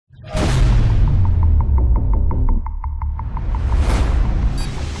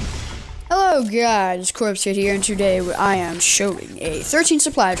Hello guys, Corpse Kid here, and today I am showing a 13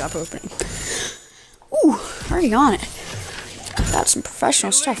 supply drop opening. Ooh, already on it. Got some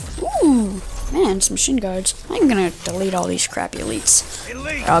professional stuff. Ooh, man, some machine guards. I'm gonna delete all these crappy elites.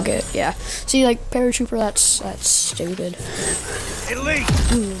 I'll get, yeah. See, like, paratrooper, that's stupid.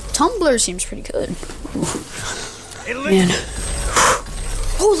 Ooh, tumbler seems pretty good. Ooh. Man.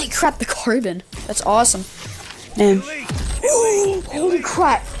 Holy crap, the carbon. That's awesome. Man. Ooh, holy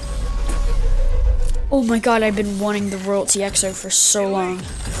crap. Oh my god, I've been wanting the royalty exo for so long.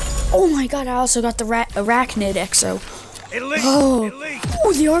 Oh my god, I also got the arachnid exo. Oh,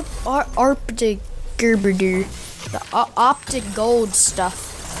 ooh, the Arctic Gerberder. The optic gold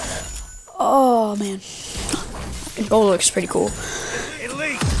stuff. Oh man. The gold looks pretty cool.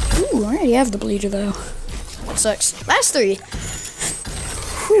 Ooh, I already have the bleeder though. That sucks. Last three.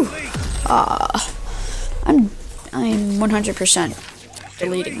 Whew. I'm 100%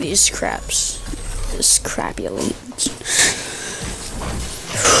 deleting these craps. This crappy elite.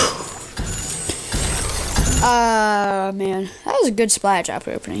 Man, that was a good splash drop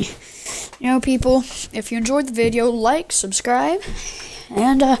opening. You know, people, if you enjoyed the video, like, subscribe,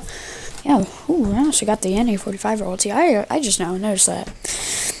 and yeah. Ooh, I also got the NA45 royalty. I just now noticed that.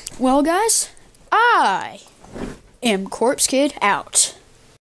 Well, guys, I am Corpse Kid out.